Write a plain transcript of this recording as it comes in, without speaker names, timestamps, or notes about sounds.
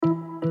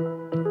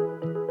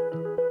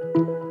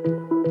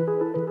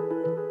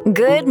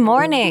Good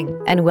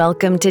morning, and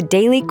welcome to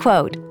Daily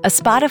Quote, a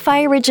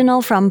Spotify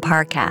original from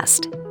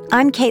Parcast.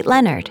 I'm Kate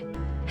Leonard.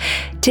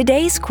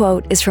 Today's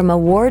quote is from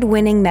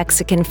award-winning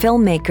Mexican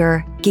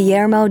filmmaker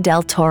Guillermo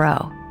del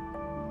Toro.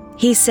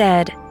 He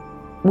said,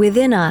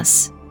 "Within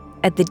us,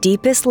 at the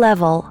deepest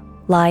level,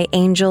 lie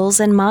angels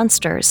and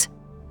monsters,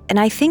 and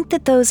I think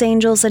that those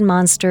angels and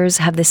monsters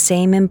have the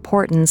same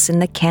importance in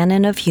the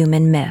canon of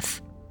human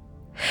myth.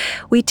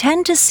 We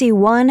tend to see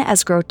one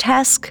as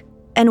grotesque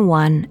and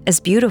one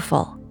as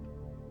beautiful.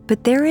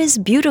 But there is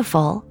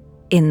beautiful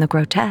in the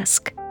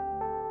grotesque."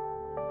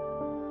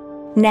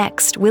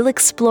 Next, we'll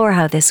explore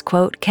how this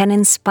quote can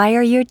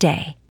inspire your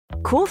day.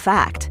 Cool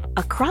fact,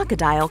 a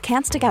crocodile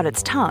can't stick out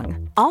its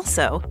tongue.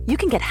 Also, you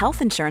can get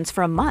health insurance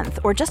for a month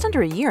or just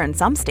under a year in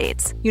some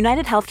states.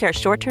 United Healthcare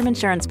short-term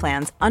insurance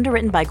plans,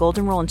 underwritten by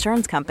Golden Rule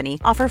Insurance Company,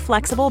 offer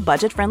flexible,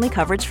 budget-friendly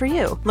coverage for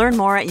you. Learn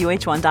more at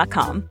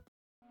uh1.com.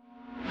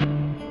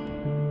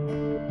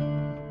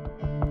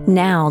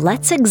 Now,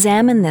 let's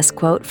examine this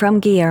quote from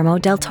Guillermo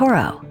del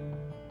Toro.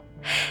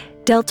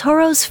 Del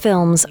Toro's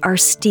films are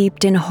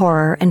steeped in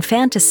horror and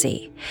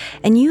fantasy,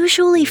 and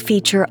usually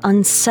feature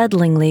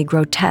unsettlingly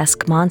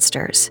grotesque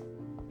monsters.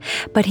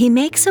 But he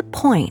makes a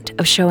point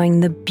of showing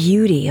the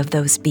beauty of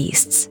those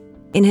beasts.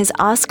 In his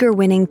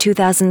Oscar-winning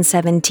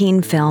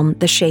 2017 film,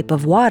 The Shape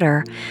of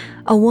Water,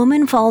 a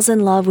woman falls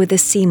in love with a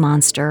sea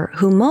monster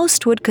who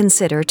most would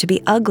consider to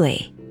be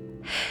ugly.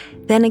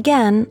 Then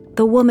again,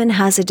 the woman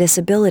has a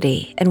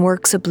disability and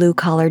works a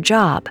blue-collar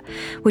job,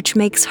 which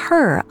makes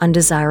her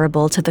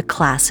undesirable to the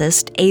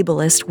classist,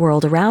 ableist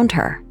world around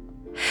her.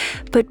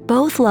 But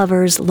both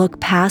lovers look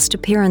past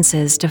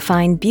appearances to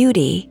find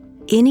beauty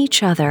in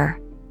each other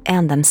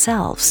and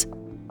themselves.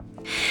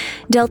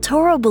 Del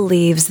Toro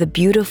believes the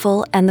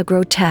beautiful and the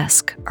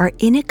grotesque are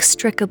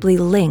inextricably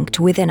linked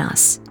within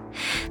us.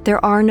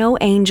 There are no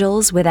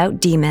angels without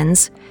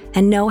demons,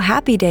 and no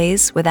happy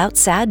days without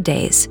sad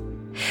days.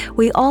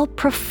 We all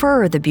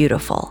prefer the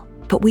beautiful,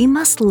 but we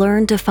must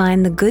learn to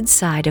find the good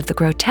side of the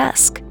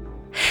grotesque.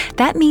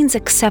 That means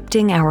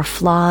accepting our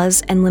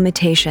flaws and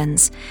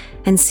limitations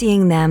and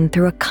seeing them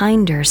through a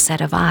kinder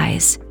set of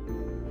eyes.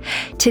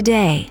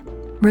 Today,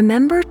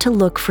 remember to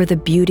look for the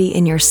beauty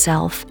in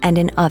yourself and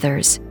in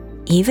others,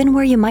 even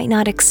where you might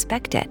not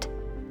expect it.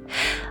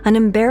 An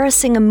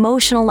embarrassing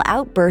emotional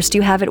outburst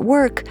you have at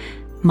work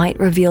might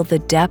reveal the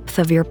depth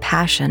of your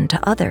passion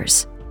to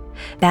others.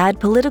 Bad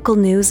political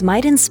news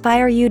might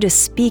inspire you to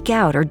speak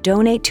out or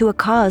donate to a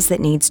cause that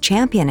needs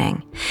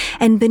championing.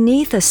 And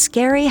beneath a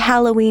scary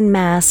Halloween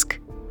mask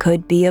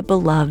could be a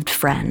beloved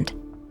friend.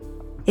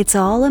 It's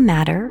all a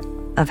matter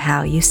of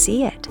how you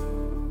see it.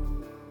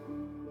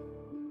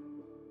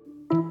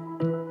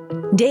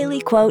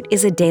 Daily Quote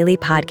is a daily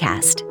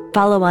podcast.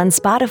 Follow on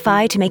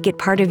Spotify to make it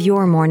part of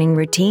your morning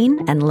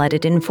routine and let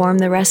it inform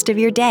the rest of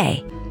your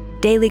day.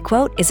 Daily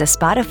Quote is a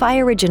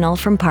Spotify original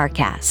from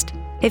Parcast.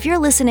 If you're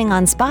listening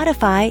on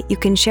Spotify, you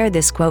can share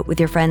this quote with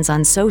your friends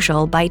on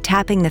social by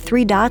tapping the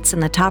 3 dots in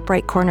the top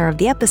right corner of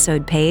the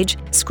episode page,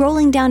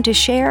 scrolling down to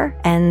share,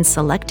 and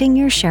selecting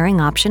your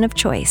sharing option of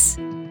choice.